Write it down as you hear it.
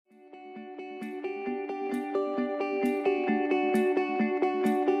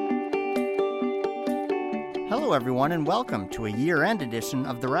Hello, everyone, and welcome to a year-end edition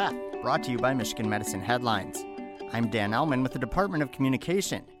of The Wrap, brought to you by Michigan Medicine Headlines. I'm Dan Ellman with the Department of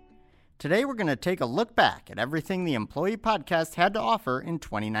Communication. Today, we're going to take a look back at everything the Employee Podcast had to offer in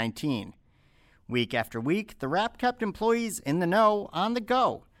 2019. Week after week, The Wrap kept employees in the know, on the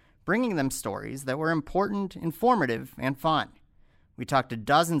go, bringing them stories that were important, informative, and fun. We talked to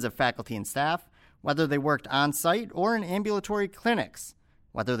dozens of faculty and staff, whether they worked on-site or in ambulatory clinics,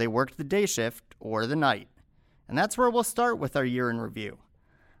 whether they worked the day shift or the night. And that's where we'll start with our year in review.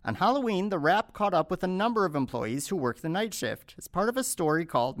 On Halloween, The Wrap caught up with a number of employees who worked the night shift as part of a story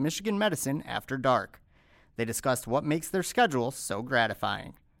called Michigan Medicine After Dark. They discussed what makes their schedule so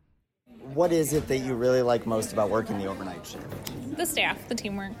gratifying. What is it that you really like most about working the overnight shift? The staff, the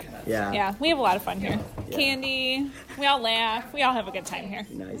teamwork. Yeah, we have a lot of fun here. Yeah. Candy, we all laugh, we all have a good time here.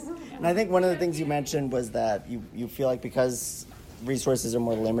 Nice. And I think one of the things you mentioned was that you feel like because resources are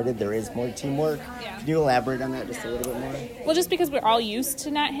more limited, there is more teamwork. Yeah. Can you elaborate on that just a little bit more? Well, just because we're all used to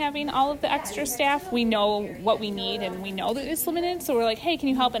not having all of the extra staff, we know what we need and we know that it's limited. So we're like, hey, can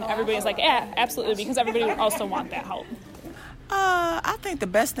you help? And everybody's like, yeah, absolutely, because everybody would also want that help. I think the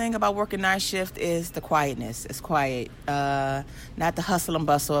best thing about working night shift is the quietness. It's quiet, not the hustle and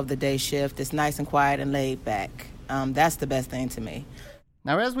bustle of the day shift. It's nice and quiet and laid back. That's the best thing to me.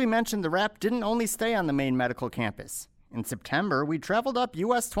 Now, as we mentioned, The Wrap didn't only stay on the main medical campus. In September, we traveled up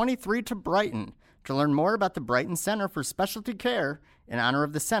US 23 to Brighton to learn more about the Brighton Center for Specialty Care in honor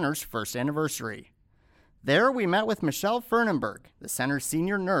of the center's first anniversary. There, we met with Michelle Fernenberg, the center's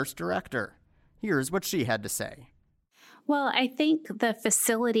senior nurse director. Here's what she had to say. Well, I think the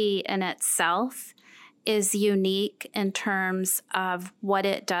facility in itself is unique in terms of what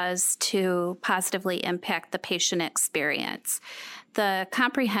it does to positively impact the patient experience. The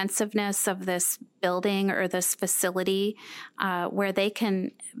comprehensiveness of this building or this facility, where they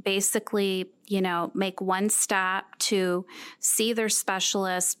can basically, make one stop to see their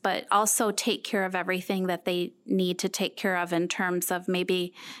specialist, but also take care of everything that they need to take care of in terms of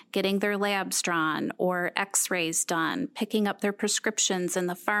maybe getting their labs drawn or x-rays done, picking up their prescriptions in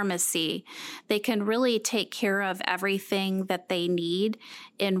the pharmacy. They can really take care of everything that they need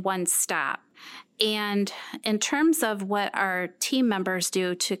in one stop. And in terms of what our team members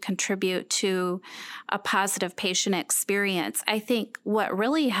do to contribute to a positive patient experience, I think what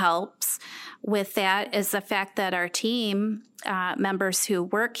really helps with that is the fact that our team members who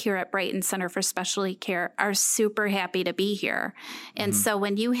work here at Brighton Center for Specialty Care are super happy to be here. And so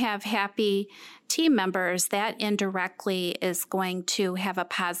when you have happy team members, that indirectly is going to have a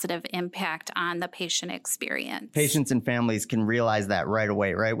positive impact on the patient experience. Patients and families can realize that right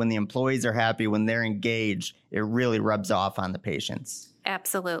away, right? When the employees are happy, when they're engaged, it really rubs off on the patients.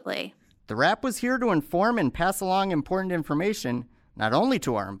 Absolutely. The Wrap was here to inform and pass along important information, not only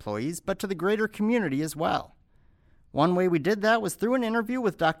to our employees, but to the greater community as well. One way we did that was through an interview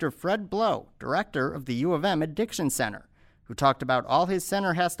with Dr. Fred Blow, director of the U of M Addiction Center, who talked about all his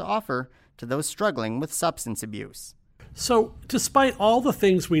center has to offer to those struggling with substance abuse. So, despite all the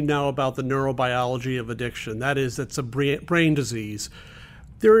things we know about the neurobiology of addiction, that is, it's a brain disease,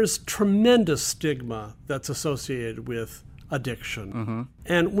 there is tremendous stigma that's associated with addiction.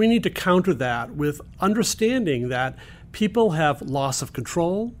 And we need to counter that with understanding that people have loss of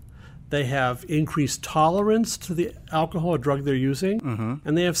control, they have increased tolerance to the alcohol or drug they're using,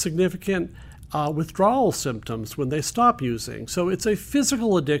 and they have significant withdrawal symptoms when they stop using. So it's a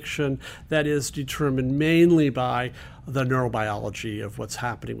physical addiction that is determined mainly by the neurobiology of what's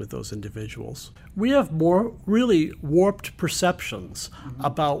happening with those individuals. We have more really warped perceptions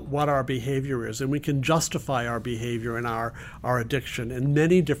about what our behavior is, and we can justify our behavior and our addiction in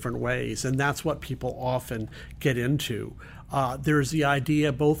many different ways, and that's what people often get into. There's the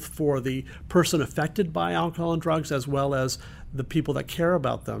idea both for the person affected by alcohol and drugs as well as the people that care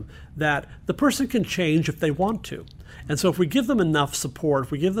about them, that the person can change if they want to. And so if we give them enough support,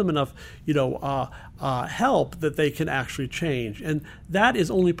 if we give them enough, help, that they can actually change. And that is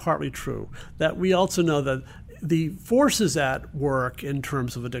only partly true. That we also know that the forces at work in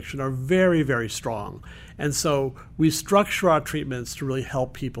terms of addiction are very, very strong. And so we structure our treatments to really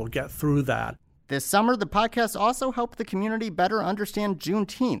help people get through that. This summer, the podcast also helped the community better understand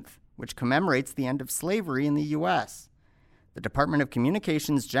Juneteenth, which commemorates the end of slavery in the U.S. The Department of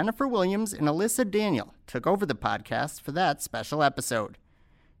Communications' Jennifer Williams and Alyssa Daniel took over the podcast for that special episode.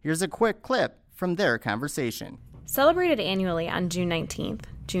 Here's a quick clip from their conversation. Celebrated annually on June 19th,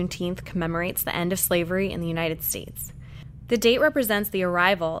 Juneteenth commemorates the end of slavery in the United States. The date represents the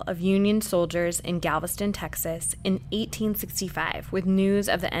arrival of Union soldiers in Galveston, Texas in 1865 with news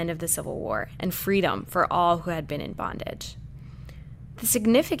of the end of the Civil War and freedom for all who had been in bondage. The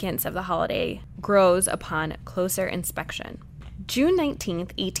significance of the holiday grows upon closer inspection. June 19,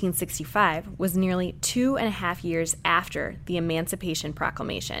 1865 was nearly 2.5 years after the Emancipation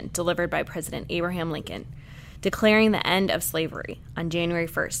Proclamation delivered by President Abraham Lincoln, declaring the end of slavery on January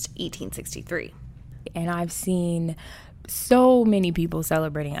 1st, 1863. And I've seen so many people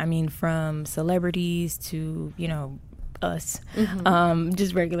celebrating. I mean, from celebrities to, us,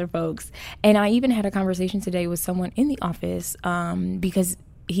 just regular folks. And I even had a conversation today with someone in the office because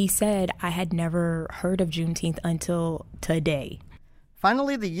he said I had never heard of Juneteenth until today.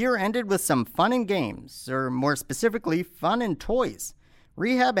 Finally, the year ended with some fun and games, or more specifically, fun and toys.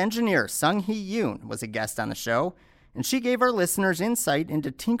 Rehab engineer Sung-Hee Yoon was a guest on the show, and she gave our listeners insight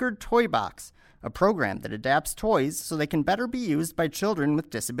into Tinkered Toy Box, a program that adapts toys so they can better be used by children with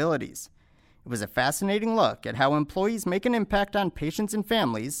disabilities. It was a fascinating look at how employees make an impact on patients and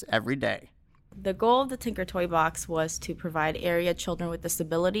families every day. The goal of the Tinker Toy Box was to provide area children with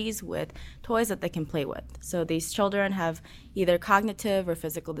disabilities with toys that they can play with. So these children have either cognitive or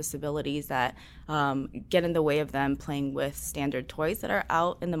physical disabilities that get in the way of them playing with standard toys that are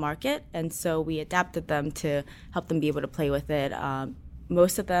out in the market. And so we adapted them to help them be able to play with it.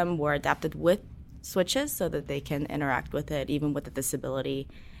 Most of them were adapted with switches so that they can interact with it, even with a disability.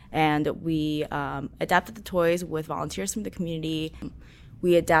 And we adapted the toys with volunteers from the community.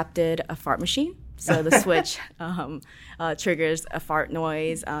 We adapted a fart machine, so the switch triggers a fart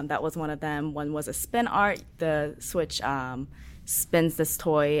noise. That was one of them. One was a spin art. The switch spins this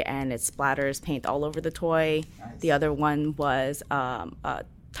toy and it splatters paint all over the toy. Nice. The other one was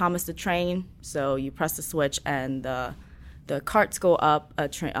Thomas the Train. So you press the switch and the carts go up a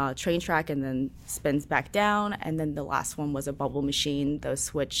train track and then spins back down. And then the last one was a bubble machine. The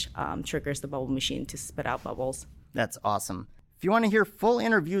switch triggers the bubble machine to spit out bubbles. That's awesome. If you want to hear full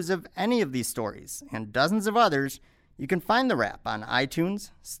interviews of any of these stories and dozens of others, you can find The Wrap on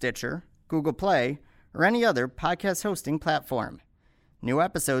iTunes, Stitcher, Google Play, or any other podcast hosting platform. New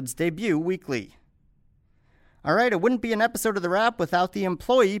episodes debut weekly. All right, it wouldn't be an episode of The Wrap without the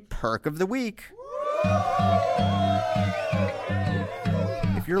Employee Perk of the Week.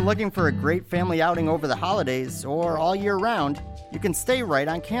 If you're looking for a great family outing over the holidays or all year round, you can stay right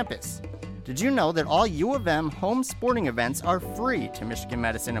on campus. Did you know that all U of M home sporting events are free to Michigan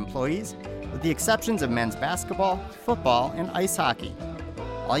Medicine employees, with the exceptions of men's basketball, football, and ice hockey?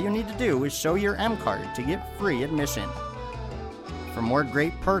 All you need to do is show your M card to get free admission. For more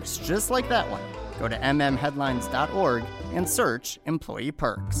great perks just like that one, go to mmheadlines.org and search Employee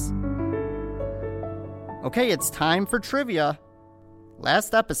Perks. Okay, it's time for trivia.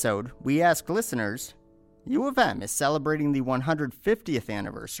 Last episode, we asked listeners, U of M is celebrating the 150th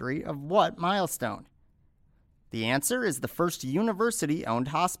anniversary of what milestone? The answer is the first university-owned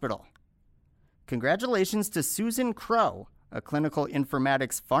hospital. Congratulations to Susan Crow, a clinical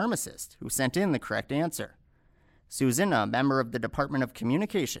informatics pharmacist who sent in the correct answer. Susan, a member of the Department of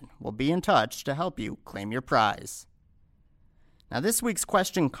Communication, will be in touch to help you claim your prize. Now, this week's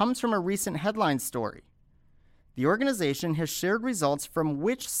question comes from a recent headline story. The organization has shared results from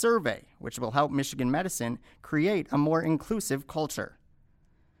which survey, which will help Michigan Medicine create a more inclusive culture?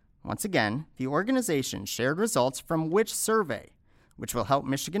 Once again, the organization shared results from which survey, which will help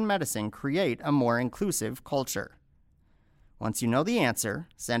Michigan Medicine create a more inclusive culture? Once you know the answer,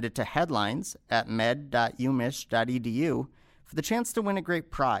 send it to headlines@med.umich.edu for the chance to win a great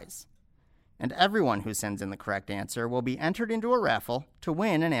prize. And everyone who sends in the correct answer will be entered into a raffle to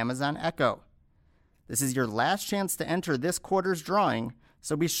win an Amazon Echo. This is your last chance to enter this quarter's drawing,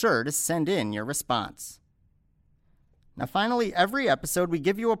 so be sure to send in your response. Now finally, every episode we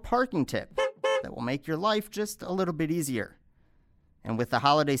give you a parking tip that will make your life just a little bit easier. And with the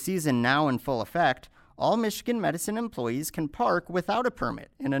holiday season now in full effect, all Michigan Medicine employees can park without a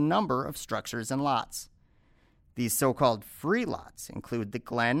permit in a number of structures and lots. These so-called free lots include the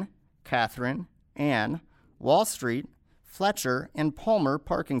Glen, Catherine, Ann, Wall Street, Fletcher, and Palmer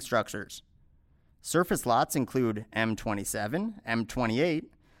parking structures. Surface lots include M27, M28,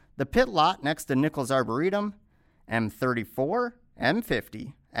 the pit lot next to Nichols Arboretum, M34,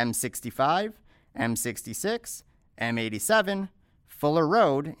 M50, M65, M66, M87, Fuller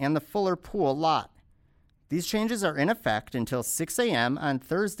Road, and the Fuller Pool lot. These changes are in effect until 6 a.m. on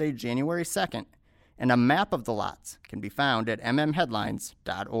Thursday, January 2nd, and a map of the lots can be found at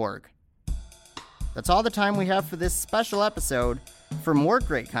mmheadlines.org. That's all the time we have for this special episode. For more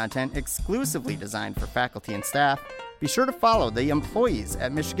great content exclusively designed for faculty and staff, be sure to follow the Employees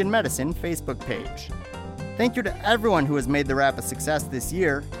at Michigan Medicine Facebook page. Thank you to everyone who has made The Wrap a success this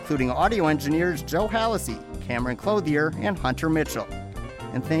year, including audio engineers Joe Hallisey, Cameron Clothier, and Hunter Mitchell.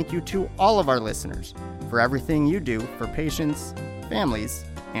 And thank you to all of our listeners for everything you do for patients, families,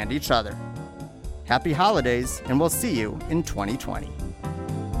 and each other. Happy holidays, and we'll see you in 2020.